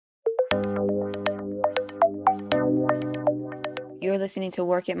listening to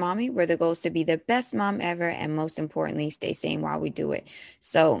Work It Mommy, where the goal is to be the best mom ever and most importantly, stay sane while we do it.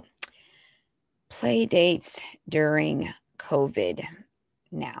 So, play dates during COVID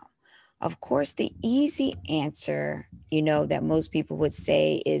now. Of course, the easy answer, that most people would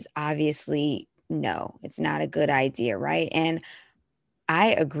say is obviously no, it's not a good idea, right? And I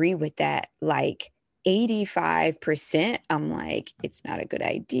agree with that. Like 85%, I'm like, it's not a good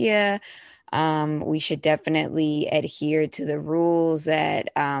idea. We should definitely adhere to the rules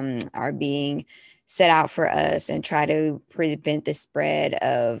that are being set out for us and try to prevent the spread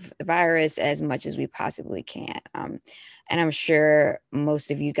of the virus as much as we possibly can. And I'm sure most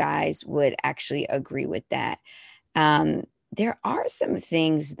of you guys would actually agree with that. There are some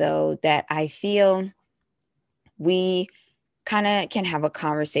things, though, that I feel we kind of can have a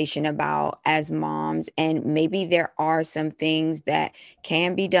conversation about as moms. And maybe there are some things that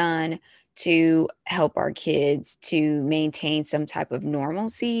can be done to help our kids to maintain some type of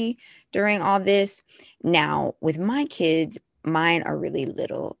normalcy during all this. Now, with my kids, mine are really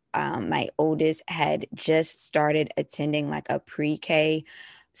little. My oldest had just started attending like a pre-K.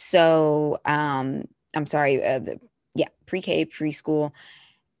 So, I'm sorry, yeah, pre-K, preschool.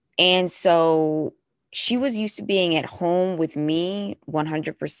 And so she was used to being at home with me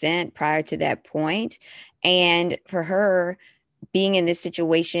 100% prior to that point. And for her, being in this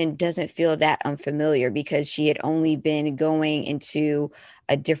situation doesn't feel that unfamiliar because she had only been going into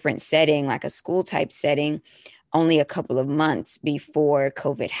a different setting, like a school type setting, only a couple of months before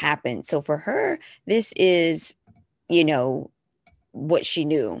COVID happened. So for her, this is, you know, what she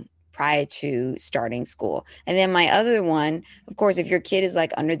knew prior to starting school. And then my other one, of course, if your kid is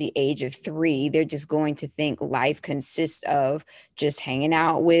like under the age of 3, they're just going to think life consists of just hanging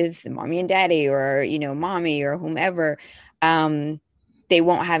out with mommy and daddy or, mommy or whomever. Um, they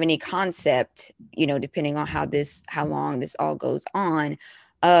won't have any concept, depending on how long this all goes on,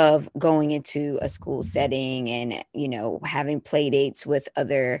 of going into a school setting and, having play dates with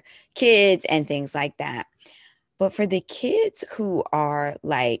other kids and things like that. But for the kids who are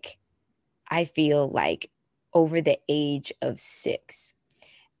like, I feel like over the age of 6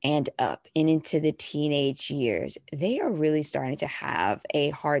 and up and into the teenage years, they are really starting to have a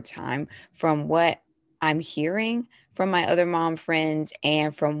hard time from what I'm hearing from my other mom friends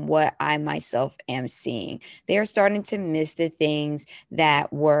and from what I myself am seeing. They are starting to miss the things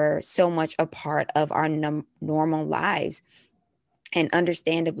that were so much a part of our normal lives, and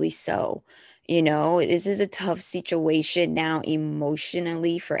understandably so. This is a tough situation now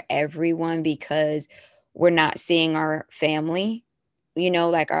emotionally for everyone because we're not seeing our family,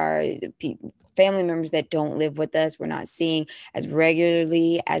 like our family members that don't live with us. We're not seeing as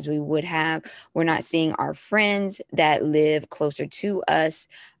regularly as we would have. We're not seeing our friends that live closer to us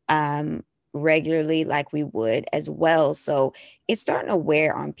regularly like we would as well. So it's starting to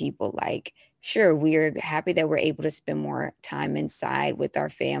wear on people. Like, sure, we're happy that we're able to spend more time inside with our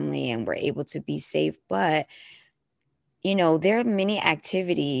family and we're able to be safe, but there are many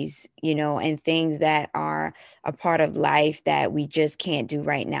activities, and things that are a part of life that we just can't do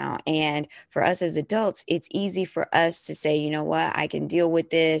right now. And for us as adults, it's easy for us to say, you know what, I can deal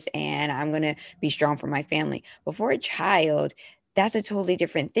with this and I'm going to be strong for my family. But for a child, that's a totally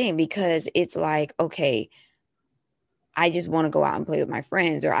different thing because it's like, okay, I just want to go out and play with my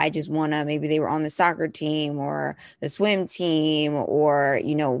friends, or I just want to, maybe they were on the soccer team or the swim team or,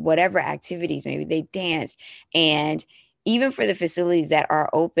 whatever activities, maybe they dance. And even for the facilities that are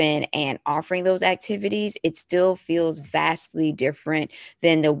open and offering those activities, it still feels vastly different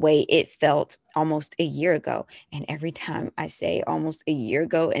than the way it felt almost a year ago. And every time I say almost a year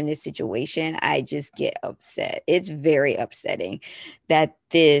ago in this situation, I just get upset. It's very upsetting that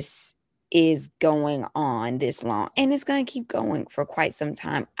this is going on this long, and it's going to keep going for quite some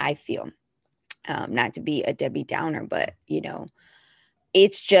time, I feel. Not to be a Debbie Downer, but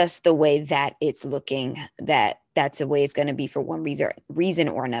it's just the way that it's looking, that's the way it's going to be for one reason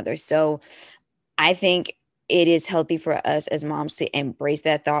or another. So I think it is healthy for us as moms to embrace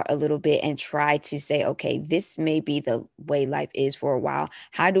that thought a little bit and try to say, okay, this may be the way life is for a while.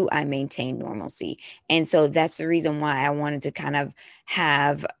 How do I maintain normalcy? And so that's the reason why I wanted to kind of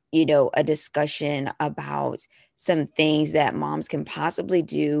have, a discussion about some things that moms can possibly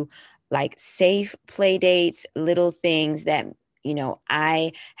do, like safe play dates, little things that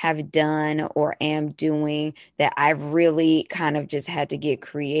I have done or am doing that I've really kind of just had to get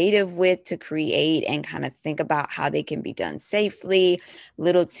creative with to create and kind of think about how they can be done safely.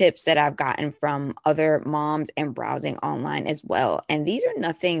 Little tips that I've gotten from other moms and browsing online as well. And these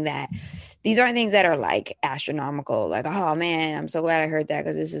aren't things that are like astronomical, like, oh man, I'm so glad I heard that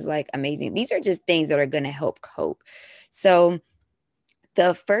because this is like amazing. These are just things that are going to help cope. So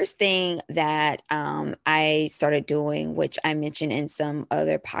The first thing that I started doing, which I mentioned in some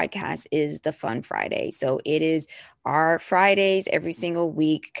other podcasts, is the Fun Friday. So it is our Fridays every single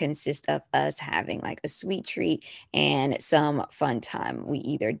week consist of us having like a sweet treat and some fun time. We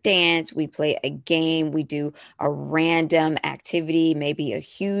either dance, we play a game, we do a random activity, maybe a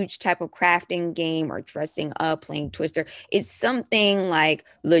huge type of crafting game or dressing up, playing Twister. It's something like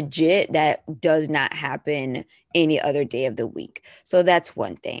legit that does not happen any other day of the week. So that's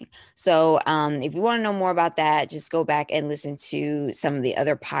one thing. So if you want to know more about that, just go back and listen to some of the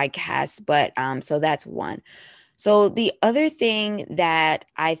other podcasts. But so that's one. So the other thing that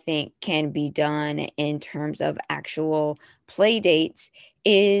I think can be done in terms of actual play dates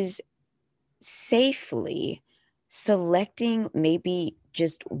is safely selecting maybe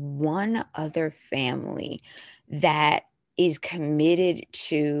just one other family that is committed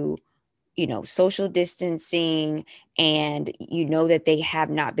to social distancing, and that they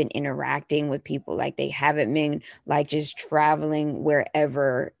have not been interacting with people, like they haven't been like just traveling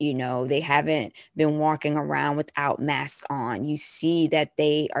wherever, they haven't been walking around without masks on. You see that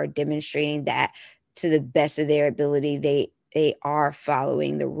they are demonstrating that to the best of their ability, they are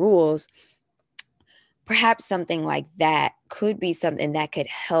following the rules. Perhaps something like that could be something that could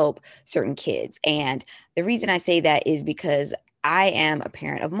help certain kids. And the reason I say that is because I am a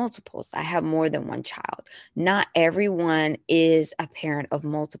parent of multiples. I have more than one child. Not everyone is a parent of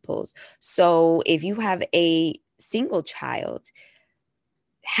multiples. So if you have a single child,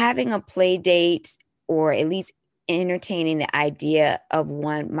 having a play date or at least entertaining the idea of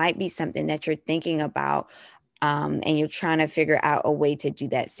one might be something that you're thinking about, and you're trying to figure out a way to do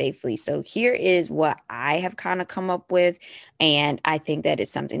that safely. So here is what I have kind of come up with, and I think that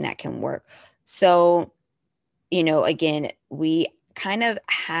is something that can work. So, again, we kind of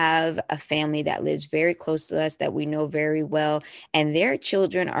have a family that lives very close to us that we know very well, and their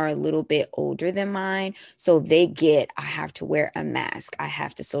children are a little bit older than mine. So they get, I have to wear a mask, I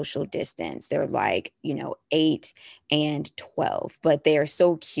have to social distance. They're like, 8 and 12, but they are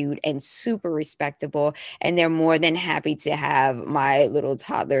so cute and super respectable. And they're more than happy to have my little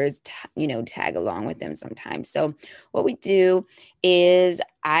toddlers, tag along with them sometimes. So what we do is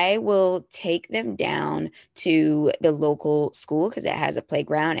I will take them down to the local school because it has a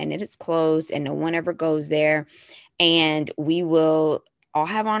playground and it is closed and no one ever goes there. And we will all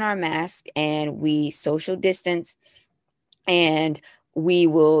have on our masks and we social distance, and we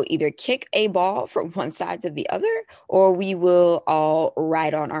will either kick a ball from one side to the other, or we will all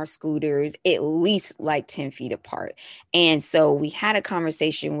ride on our scooters at least like 10 feet apart. And so we had a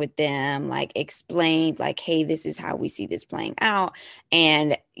conversation with them, like explained, like, hey, this is how we see this playing out.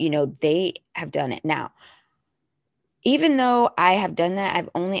 And, they have done it. Now, even though I have done that, I've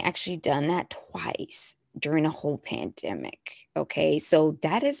only actually done that twice during a whole pandemic. Okay. So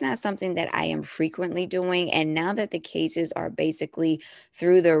that is not something that I am frequently doing. And now that the cases are basically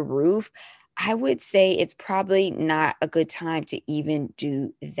through the roof, I would say it's probably not a good time to even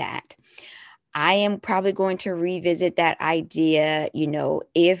do that. I am probably going to revisit that idea,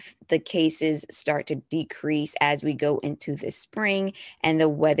 if the cases start to decrease as we go into the spring and the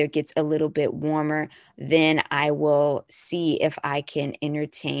weather gets a little bit warmer, then I will see if I can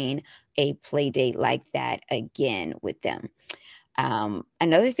entertain a play date like that again with them.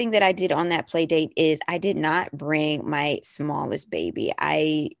 Another thing that I did on that play date is I did not bring my smallest baby.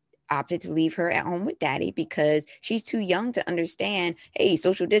 I opted to leave her at home with daddy because she's too young to understand, hey,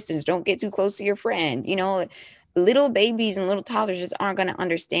 social distance, don't get too close to your friend. Little babies and little toddlers just aren't going to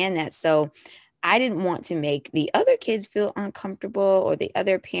understand that. So I didn't want to make the other kids feel uncomfortable or the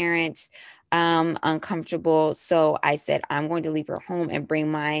other parents uncomfortable. So I said, I'm going to leave her home and bring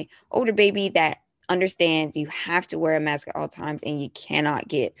my older baby that understands you have to wear a mask at all times and you cannot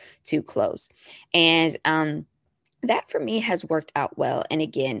get too close. And that for me has worked out well. And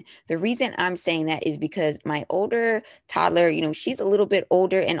again, the reason I'm saying that is because my older toddler, she's a little bit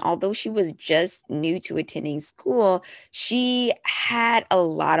older. And although she was just new to attending school, she had a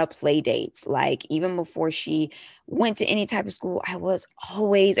lot of play dates. Like even before she went to any type of school, I was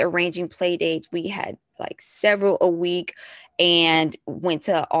always arranging play dates. We had like several a week and went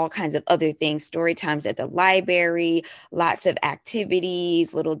to all kinds of other things, story times at the library, lots of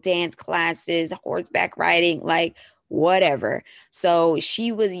activities, little dance classes, horseback riding, like whatever. So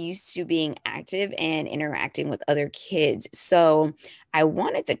she was used to being active and interacting with other kids. So I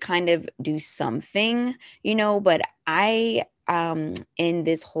wanted to kind of do something, but I, in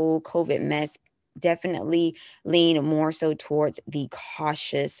this whole COVID mess, definitely lean more so towards the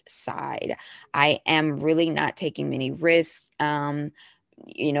cautious side. I am really not taking many risks.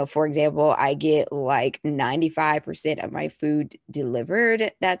 For example, I get like 95% of my food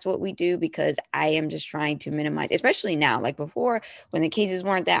delivered. That's what we do because I am just trying to minimize, especially now. Like before, when the cases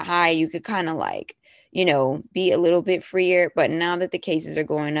weren't that high, you could kind of like, be a little bit freer. But now that the cases are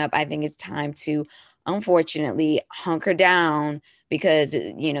going up, I think it's time to, unfortunately, hunker down because,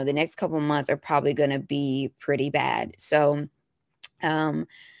 the next couple months are probably going to be pretty bad. So, um,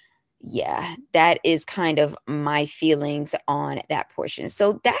 yeah, that is kind of my feelings on that portion.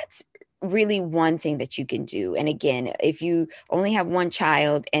 So that's really one thing that you can do. And again, if you only have one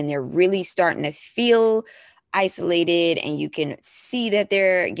child and they're really starting to feel isolated and you can see that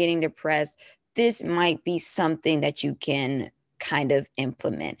they're getting depressed, this might be something that you can kind of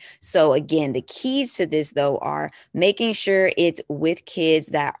implement. So again, the keys to this though are making sure it's with kids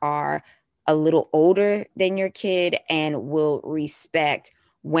that are a little older than your kid and will respect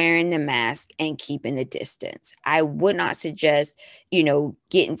wearing the mask and keeping the distance. I would not suggest,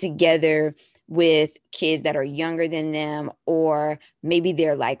 getting together with kids that are younger than them, or maybe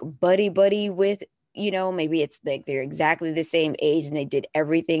they're like buddy buddy with, maybe it's like they're exactly the same age and they did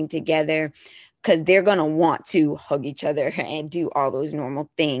everything together because they're going to want to hug each other and do all those normal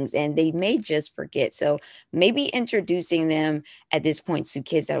things and they may just forget. So maybe introducing them at this point to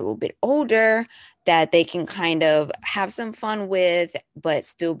kids that are a little bit older that they can kind of have some fun with, but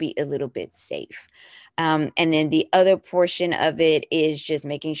still be a little bit safe. And then the other portion of it is just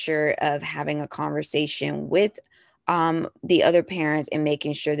making sure of having a conversation with the other parents and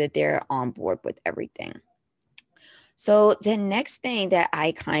making sure that they're on board with everything. So the next thing that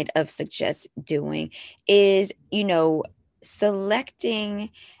I kind of suggest doing is, selecting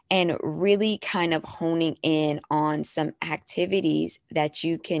and really kind of honing in on some activities that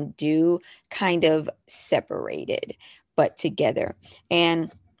you can do kind of separated but together.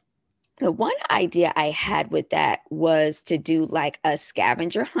 And the one idea I had with that was to do like a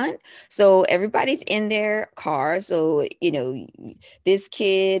scavenger hunt. So everybody's in their car. So, this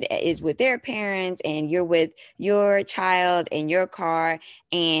kid is with their parents and you're with your child in your car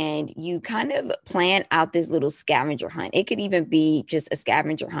and you kind of plan out this little scavenger hunt. It could even be just a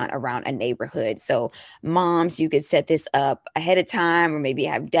scavenger hunt around a neighborhood. So moms, you could set this up ahead of time or maybe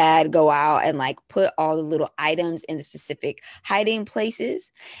have dad go out and like put all the little items in the specific hiding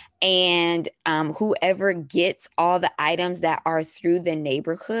places and whoever gets all the items that are through the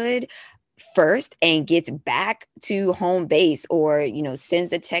neighborhood first and gets back to home base or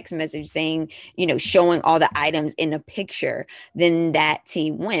sends a text message saying showing all the items in a picture, then that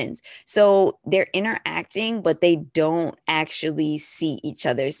team wins. So they're interacting but they don't actually see each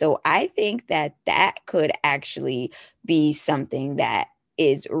other. So I think that that could actually be something that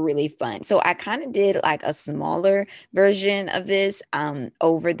is really fun. So I kind of did like a smaller version of this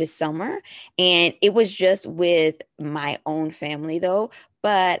over the summer, and it was just with my own family though.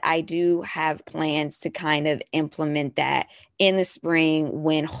 But I do have plans to kind of implement that in the spring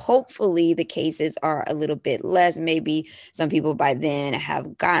when hopefully the cases are a little bit less. Maybe some people by then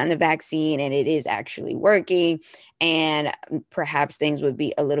have gotten the vaccine and it is actually working, and perhaps things would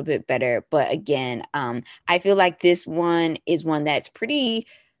be a little bit better. But again, I feel like this one is one that's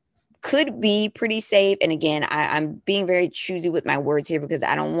could be pretty safe. And again, I'm being very choosy with my words here because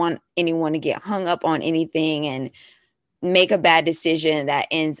I don't want anyone to get hung up on anything and make a bad decision that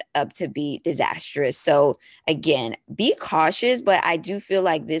ends up to be disastrous. So again, be cautious, but I do feel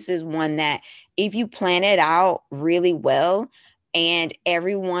like this is one that if you plan it out really well and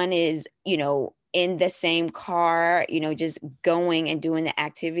everyone is, in the same car, just going and doing the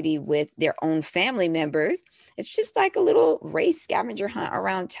activity with their own family members. It's just like a little race scavenger hunt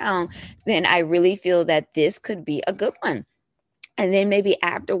around town. Then I really feel that this could be a good one. And then maybe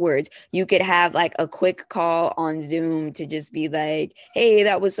afterwards, you could have like a quick call on Zoom to just be like, hey,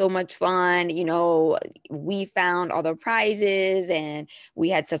 that was so much fun. We found all the prizes and we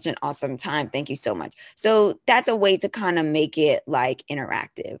had such an awesome time. Thank you so much. So that's a way to kind of make it like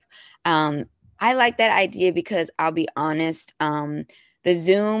interactive. I like that idea because I'll be honest, the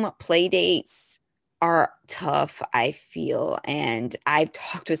Zoom play dates are tough, I feel. And I've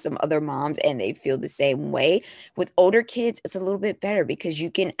talked with some other moms and they feel the same way. With older kids, it's a little bit better because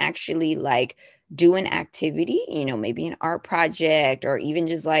you can actually like do an activity, maybe an art project or even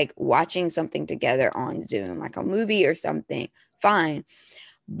just like watching something together on Zoom, like a movie or something. Fine.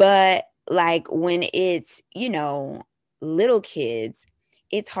 But like when it's, little kids,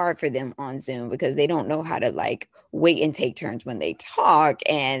 it's hard for them on Zoom because they don't know how to like wait and take turns when they talk,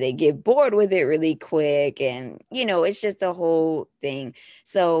 and they get bored with it really quick. And, it's just a whole thing.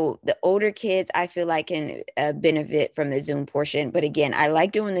 So the older kids, I feel like, can benefit from the Zoom portion. But again, I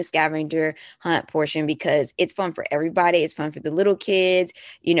like doing the scavenger hunt portion because it's fun for everybody. It's fun for the little kids.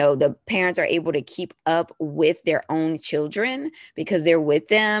 The parents are able to keep up with their own children because they're with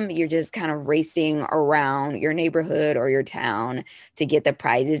them. You're just kind of racing around your neighborhood or your town to get the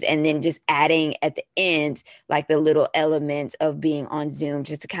prizes, and then just adding at the end like the little elements of being on Zoom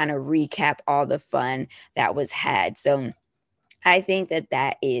just to kind of recap all the fun that was had. So I think that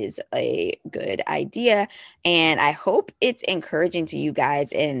that is a good idea. And I hope it's encouraging to you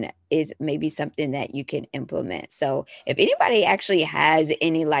guys and is maybe something that you can implement. So if anybody actually has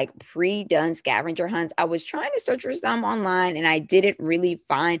any like pre-done scavenger hunts, I was trying to search for some online and I didn't really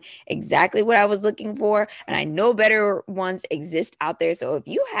find exactly what I was looking for. And I know better ones exist out there. So if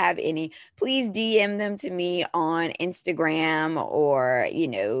you have any, please DM them to me on Instagram, or,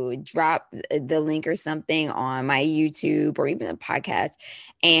 drop the link or something on my YouTube or even the podcast,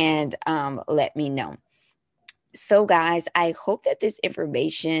 and let me know. So, guys, I hope that this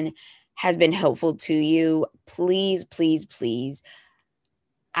information has been helpful to you. Please, please, please.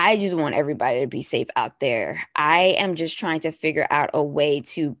 I just want everybody to be safe out there. I am just trying to figure out a way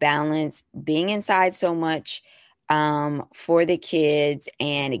to balance being inside so much for the kids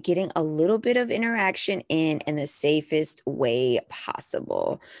and getting a little bit of interaction in the safest way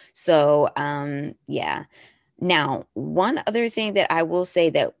possible. So, yeah. Now, one other thing that I will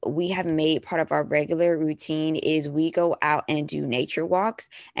say that we have made part of our regular routine is we go out and do nature walks,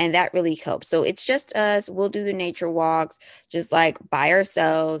 and that really helps. So it's just us. We'll do the nature walks just like by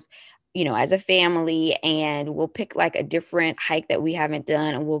ourselves, as a family, and we'll pick like a different hike that we haven't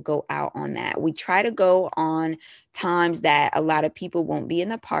done and we'll go out on that. We try to go on times that a lot of people won't be in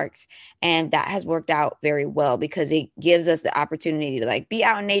the parks, and that has worked out very well because it gives us the opportunity to like be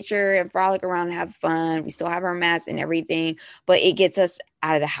out in nature and frolic around and have fun. We still have our masks and everything, but it gets us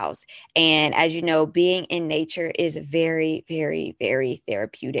out of the house. And as you know, being in nature is very, very, very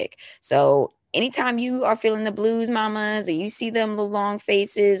therapeutic. So anytime you are feeling the blues, mamas, or you see them little long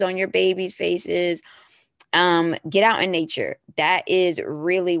faces on your baby's faces, get out in nature. That is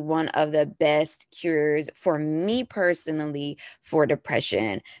really one of the best cures for me personally for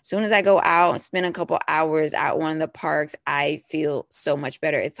depression. As soon as I go out and spend a couple hours out one of the parks, I feel so much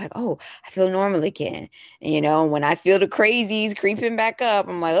better. It's like, oh, I feel normal again. And, when I feel the crazies creeping back up,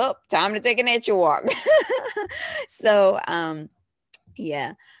 I'm like, oh, time to take a nature walk. So,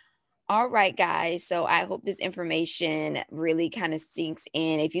 yeah. All right, guys. So I hope this information really kind of sinks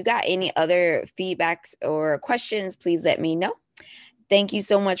in. If you got any other feedbacks or questions, please let me know. Thank you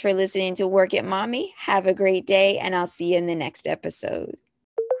so much for listening to Work It Mommy. Have a great day, and I'll see you in the next episode.